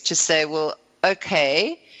guess, to say, well,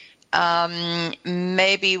 okay,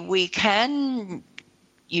 maybe we can,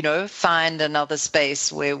 find another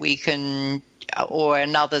space where we can, or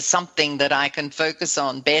another something that I can focus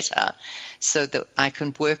on better so that I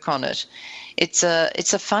can work on it. It's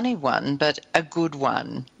a funny one, but a good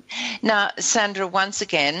one. Now, Sandra, once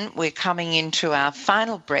again, we're coming into our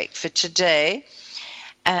final break for today.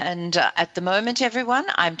 And at the moment, everyone,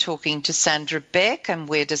 I'm talking to Sandra Beck, and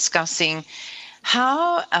we're discussing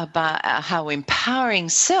how empowering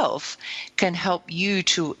self can help you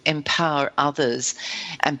to empower others.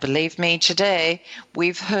 And believe me, today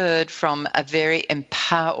we've heard from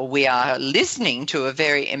we are listening to a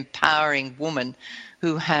very empowering woman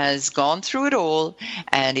who has gone through it all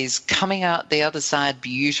and is coming out the other side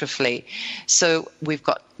beautifully. So we've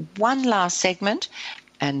got one last segment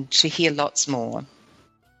and to hear lots more.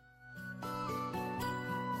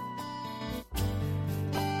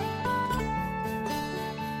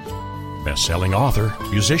 Best-selling author,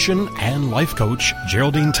 musician, and life coach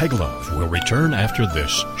Geraldine Tegelov will return after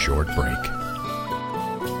this short break.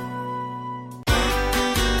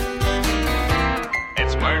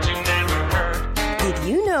 It's words you never heard. Did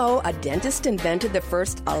you know a dentist invented the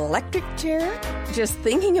first electric chair? Just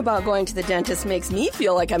thinking about going to the dentist makes me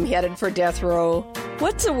feel like I'm headed for death row.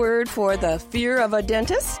 What's a word for the fear of a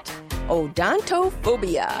dentist?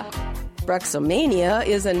 Odontophobia. Bruxomania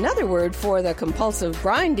is another word for the compulsive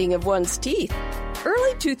grinding of one's teeth.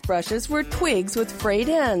 Early toothbrushes were twigs with frayed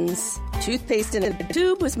ends. Toothpaste in a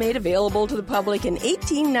tube was made available to the public in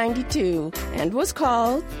 1892 and was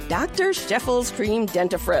called Dr. Scheffel's Cream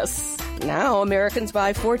Dentifrice. Now Americans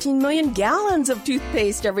buy 14 million gallons of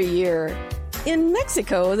toothpaste every year. In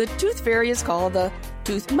Mexico, the tooth fairy is called the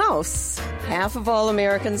tooth mouse. Half of all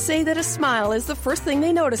Americans say that a smile is the first thing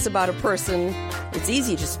they notice about a person. It's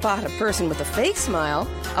easy to spot a person with a fake smile,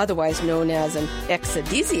 otherwise known as an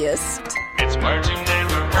exedesiast. It's words you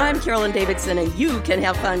never heard. I'm Carolyn Davidson, and you can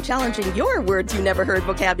have fun challenging your words you never heard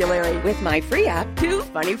vocabulary with my free app, Too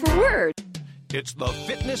Funny for Words. It's the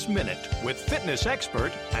Fitness Minute with fitness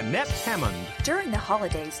expert Annette Hammond. During the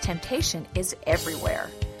holidays, temptation is everywhere.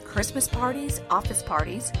 Christmas parties, office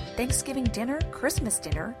parties, Thanksgiving dinner, Christmas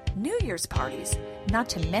dinner, New Year's parties, not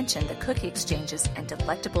to mention the cookie exchanges and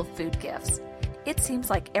delectable food gifts. It seems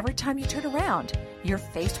like every time you turn around, you're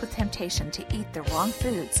faced with temptation to eat the wrong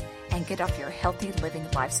foods and get off your healthy living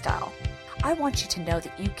lifestyle. I want you to know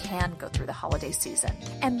that you can go through the holiday season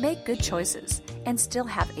and make good choices and still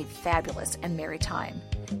have a fabulous and merry time.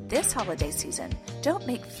 This holiday season, don't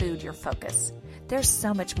make food your focus. There's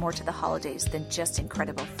so much more to the holidays than just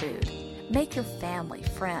incredible food. Make your family,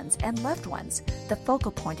 friends, and loved ones the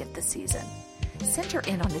focal point of the season. Center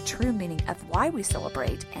in on the true meaning of why we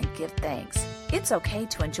celebrate and give thanks. It's okay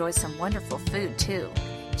to enjoy some wonderful food, too.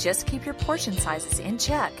 Just keep your portion sizes in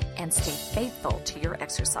check and stay faithful to your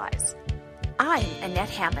exercise. I'm Annette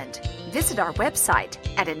Hammond. Visit our website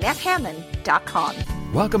at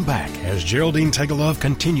AnnetteHammond.com. Welcome back as Geraldine Tegelov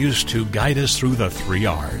continues to guide us through the 3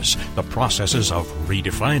 R's, the processes of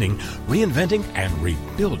redefining, reinventing, and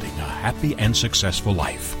rebuilding a happy and successful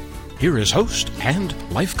life. Here is host and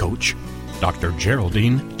life coach, Dr.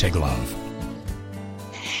 Geraldine Tegelov.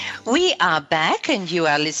 We are back, and you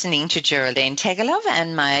are listening to Geraldine Tegelov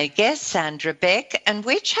and my guest, Sandra Beck, and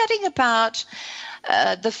we're chatting about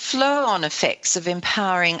the flow-on effects of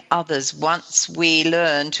empowering others once we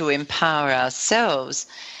learn to empower ourselves.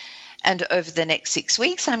 And over the next 6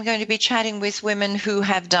 weeks, I'm going to be chatting with women who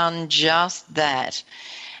have done just that.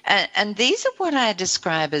 And these are what I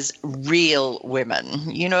describe as real women.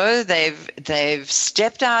 You know, they've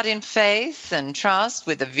stepped out in faith and trust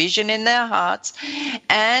with a vision in their hearts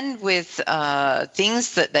and with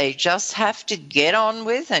things that they just have to get on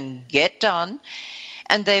with and get done.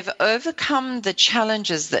 And they've overcome the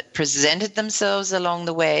challenges that presented themselves along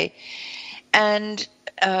the way. And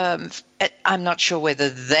I'm not sure whether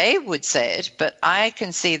they would say it, but I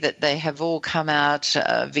can see that they have all come out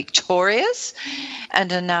victorious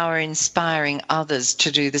and are now inspiring others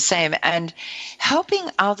to do the same and helping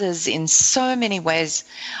others in so many ways.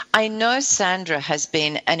 I know Sandra has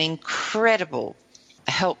been an incredible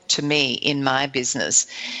help to me in my business.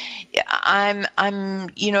 I'm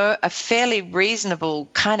a fairly reasonable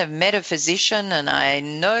kind of metaphysician, and I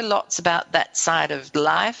know lots about that side of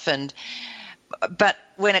life, but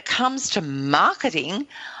when it comes to marketing,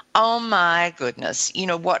 oh my goodness, you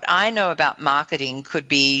know, what I know about marketing could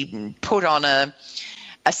be put on a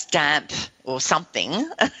stamp or something.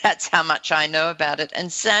 That's how much I know about it.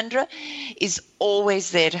 And Sandra is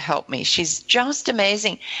always there to help me. She's just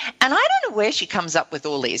amazing. And I don't know where she comes up with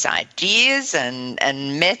all these ideas and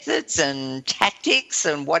methods and tactics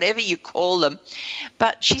and whatever you call them.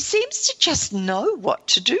 But she seems to just know what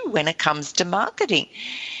to do when it comes to marketing.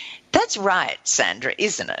 That's right, Sandra,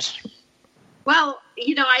 isn't it? Well,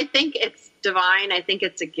 you know, I think it's divine. I think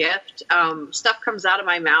it's a gift. Stuff comes out of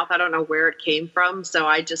my mouth. I don't know where it came from, so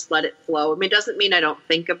I just let it flow. I mean, it doesn't mean I don't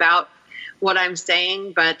think about what I'm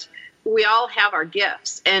saying, but we all have our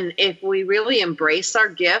gifts. And if we really embrace our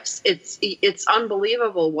gifts, it's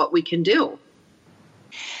unbelievable what we can do.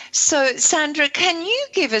 So, Sandra, can you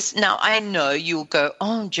give us, now I know you'll go,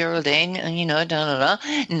 oh, Geraldine, you know,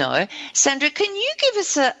 No. Sandra, can you give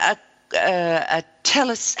us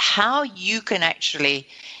tell us how you can actually,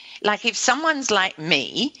 like if someone's like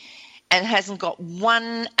me and hasn't got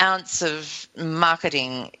 1 ounce of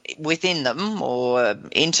marketing within them or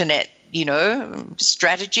internet, you know,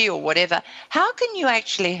 strategy or whatever, how can you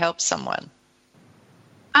actually help someone?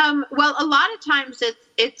 Well, a lot of times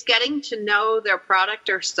it's getting to know their product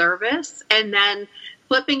or service and then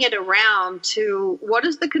flipping it around to what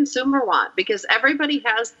does the consumer want? Because everybody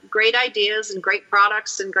has great ideas and great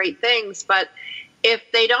products and great things, but if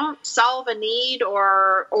they don't solve a need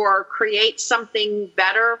or create something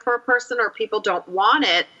better for a person or people don't want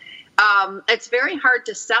it, it's very hard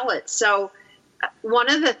to sell it. So one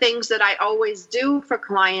of the things that I always do for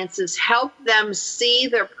clients is help them see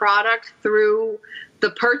their product through the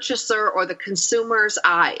purchaser or the consumer's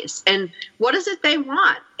eyes. And what is it they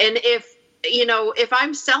want? And if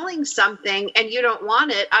I'm selling something and you don't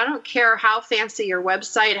want it, I don't care how fancy your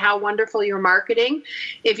website, how wonderful your marketing.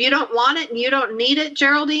 If you don't want it and you don't need it,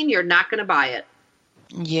 Geraldine, you're not going to buy it.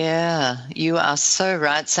 Yeah, you are so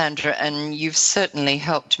right, Sandra, and you've certainly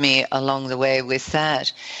helped me along the way with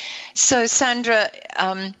that. So, Sandra,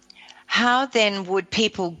 how then would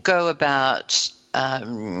people go about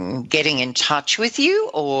getting in touch with you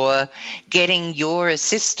or getting your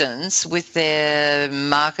assistance with their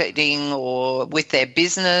marketing or with their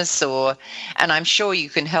business, and I'm sure you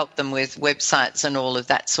can help them with websites and all of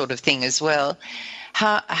that sort of thing as well.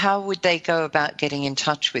 How would they go about getting in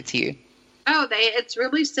touch with you? Oh, it's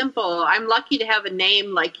really simple. I'm lucky to have a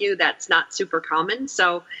name like you that's not super common.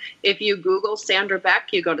 So if you Google Sandra Beck,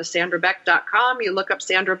 you go to sandrabeck.com, you look up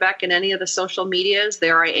Sandra Beck in any of the social medias,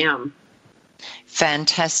 there I am.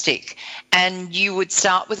 Fantastic. And you would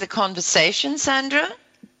start with a conversation, Sandra?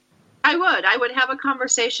 I would have a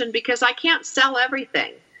conversation because I can't sell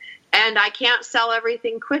everything. And I can't sell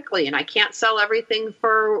everything quickly. And I can't sell everything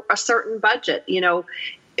for a certain budget. You know,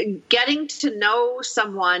 getting to know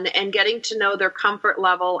someone and getting to know their comfort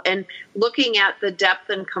level and looking at the depth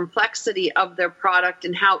and complexity of their product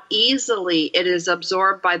and how easily it is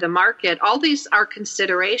absorbed by the market. All these are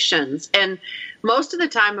considerations. And most of the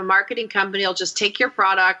time, a marketing company will just take your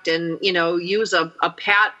product and, you know, use a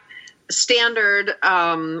pat standard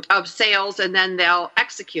of sales, and then they'll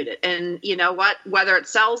execute it. And you know what? Whether it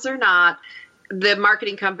sells or not, the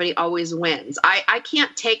marketing company always wins. I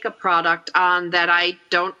can't take a product on that I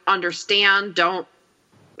don't understand, don't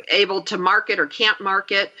able to market or can't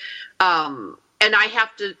market. And I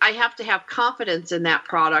have to have confidence in that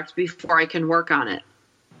product before I can work on it.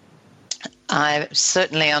 I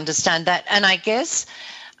certainly understand that. And I guess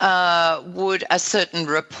would a certain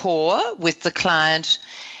rapport with the client,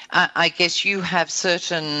 I guess you have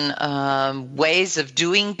certain ways of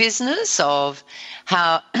doing business, of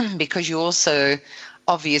how, because you also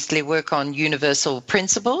obviously work on universal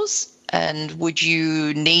principles, and would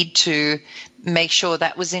you need to make sure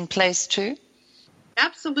that was in place too?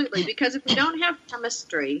 Absolutely, because if you don't have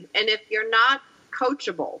chemistry, and if you're not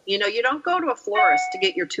coachable, you don't go to a florist to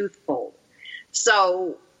get your tooth pulled.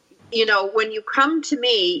 So, when you come to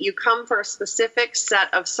me, you come for a specific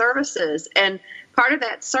set of services, and part of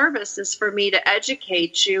that service is for me to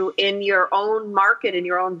educate you in your own market, in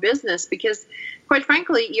your own business, because quite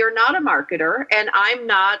frankly, you're not a marketer and I'm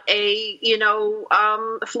not a,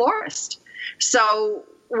 florist. So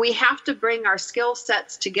we have to bring our skill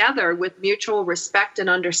sets together with mutual respect and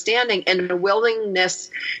understanding and a willingness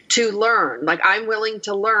to learn. Like, I'm willing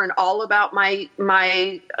to learn all about my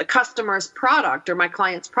customer's product or my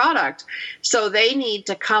client's product. So they need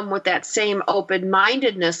to come with that same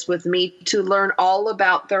open-mindedness with me to learn all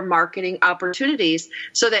about their marketing opportunities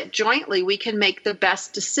so that jointly we can make the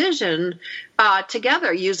best decision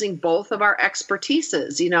together using both of our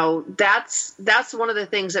expertises. That's one of the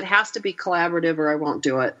things that has to be collaborative or I won't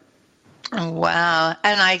do it. Wow.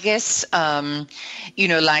 And I guess,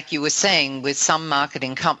 like you were saying, with some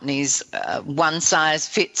marketing companies, one size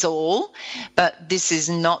fits all, but this is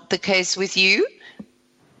not the case with you?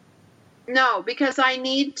 No, because I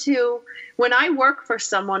need to, when I work for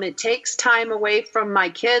someone, it takes time away from my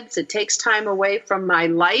kids, it takes time away from my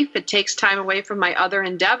life, it takes time away from my other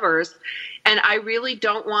endeavors. And I really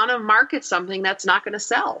don't want to market something that's not going to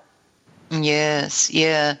sell. Yes,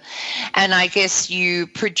 yeah. And I guess you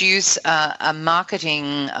produce a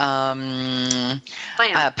marketing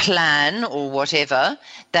plan or whatever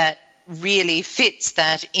that really fits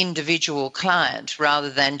that individual client, rather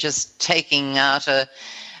than just taking out a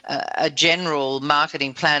general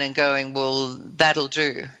marketing plan and going, well, that'll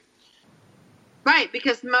do. Right,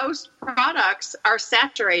 because most products are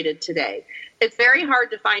saturated today. It's very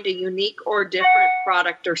hard to find a unique or different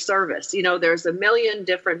product or service. There's a million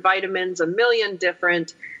different vitamins, a million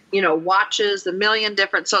different, watches, a million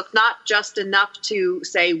different. So it's not just enough to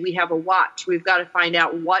say we have a watch. We've got to find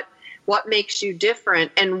out what makes you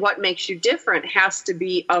different, and what makes you different has to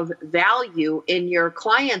be of value in your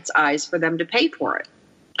client's eyes for them to pay for it.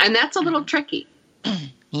 And that's a little tricky.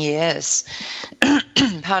 Yes.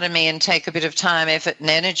 Pardon me, and take a bit of time, effort, and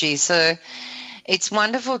energy. So it's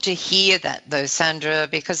wonderful to hear that, though, Sandra,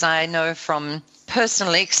 because I know from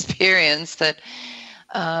personal experience that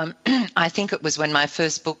I think it was when my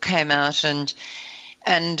first book came out and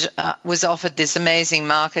was offered this amazing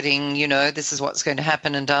marketing, this is what's going to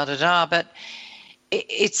happen and da-da-da, but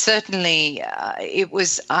it certainly,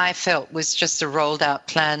 I felt, was just a rolled out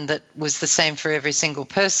plan that was the same for every single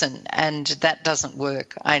person, and that doesn't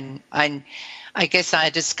work. I guess I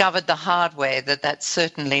discovered the hard way that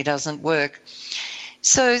certainly doesn't work.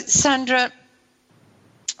 So, Sandra,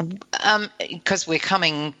 because we're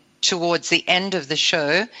coming towards the end of the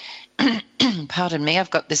show, pardon me, I've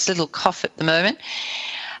got this little cough at the moment.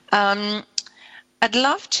 I'd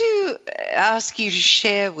love to ask you to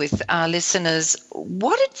share with our listeners,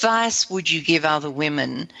 what advice would you give other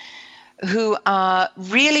women who are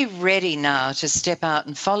really ready now to step out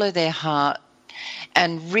and follow their heart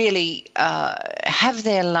and really have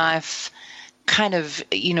their life kind of,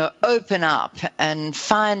 open up and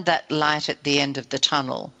find that light at the end of the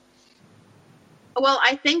tunnel? Well,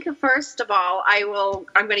 I think first of all,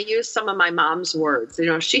 I'm going to use some of my mom's words.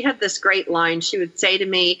 She had this great line. She would say to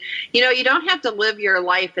me, you don't have to live your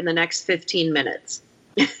life in the next 15 minutes.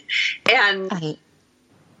 And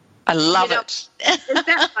I love it. Isn't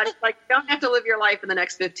that funny? Like, you don't have to live your life in the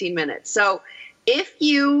next 15 minutes. So if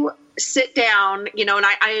you sit down, and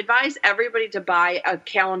I advise everybody to buy a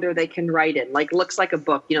calendar they can write in, like looks like a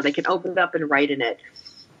book, they can open it up and write in it.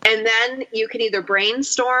 And then you can either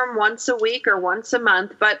brainstorm once a week or once a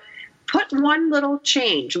month, but put one little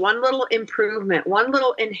change, one little improvement, one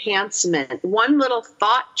little enhancement, one little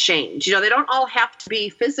thought change. They don't all have to be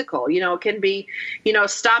physical. It can be,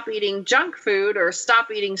 stop eating junk food or stop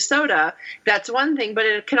eating soda. That's one thing, but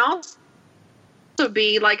it can also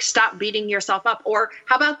be like stop beating yourself up. Or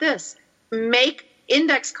how about this? Make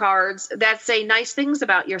index cards that say nice things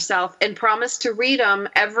about yourself and promise to read them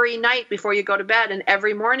every night before you go to bed and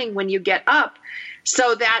every morning when you get up,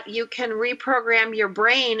 so that you can reprogram your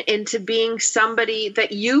brain into being somebody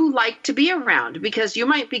that you like to be around. Because you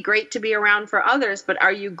might be great to be around for others, but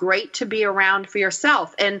are you great to be around for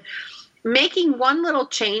yourself? And making one little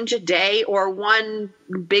change a day, or one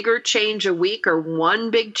bigger change a week, or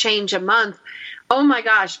one big change a month, oh my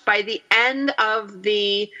gosh, by the end of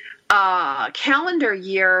the calendar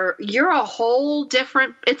year, it's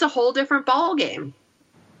a whole different ball game.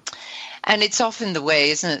 And it's often the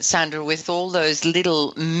way, isn't it, Sandra, with all those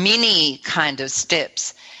little mini kind of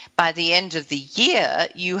steps. By the end of the year,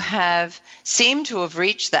 you seem to have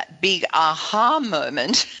reached that big aha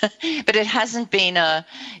moment, but it hasn't been out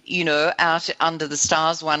under the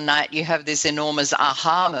stars one night, you have this enormous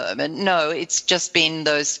aha moment. No, it's just been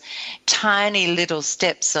those tiny little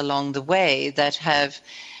steps along the way that have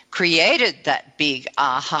created that big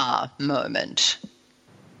aha moment.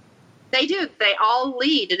 They do. They all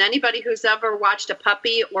lead. And anybody who's ever watched a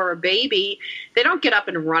puppy or a baby, they don't get up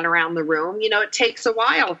and run around the room. It takes a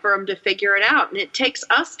while for them to figure it out. And it takes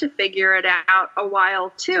us to figure it out a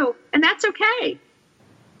while too. And that's okay.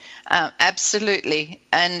 Absolutely.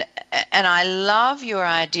 And I love your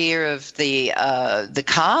idea of the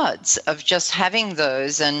cards, of just having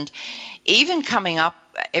those, and even coming up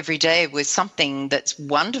every day with something that's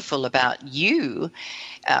wonderful about you.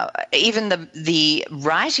 Even the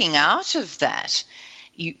writing out of that,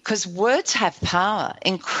 because words have power,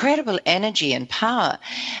 incredible energy and power.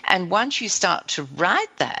 And once you start to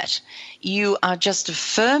write that, you are just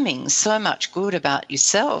affirming so much good about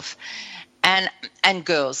yourself. And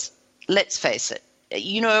girls, let's face it,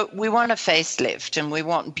 we want a facelift and we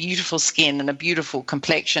want beautiful skin and a beautiful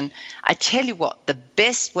complexion. I tell you what, the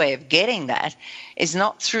best way of getting that is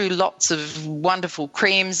not through lots of wonderful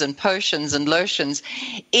creams and potions and lotions.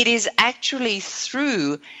 It is actually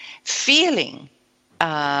through feeling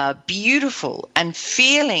beautiful and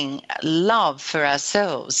feeling love for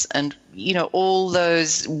ourselves, and all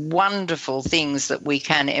those wonderful things that we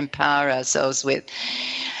can empower ourselves with.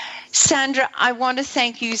 Sandra, I want to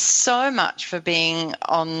thank you so much for being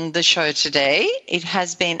on the show today. It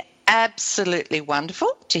has been absolutely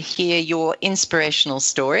wonderful to hear your inspirational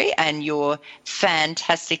story and your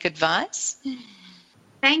fantastic advice.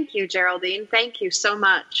 Thank you, Geraldine. Thank you so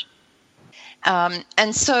much.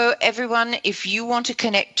 And so, everyone, if you want to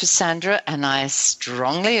connect to Sandra, and I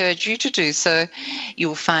strongly urge you to do so,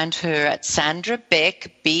 you'll find her at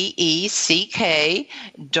SandraBeck,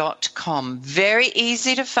 BECK.com. Very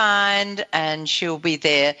easy to find, and she'll be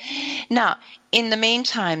there. Now, in the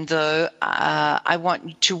meantime, though, I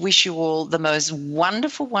want to wish you all the most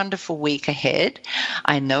wonderful, wonderful week ahead.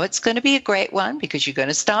 I know it's going to be a great one because you're going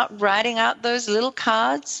to start writing out those little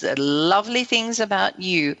cards, lovely things about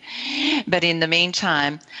you. But in the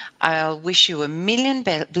meantime, I'll wish you a million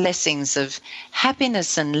blessings of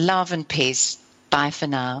happiness and love and peace. Bye for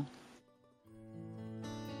now.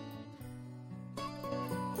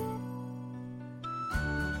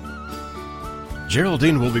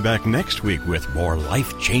 Geraldine will be back next week with more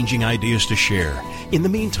life-changing ideas to share. In the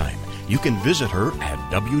meantime, you can visit her at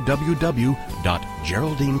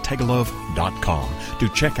www.GeraldineTegelov.com to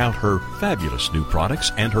check out her fabulous new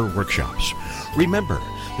products and her workshops. Remember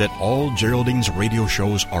that all Geraldine's radio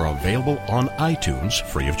shows are available on iTunes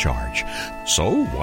free of charge. So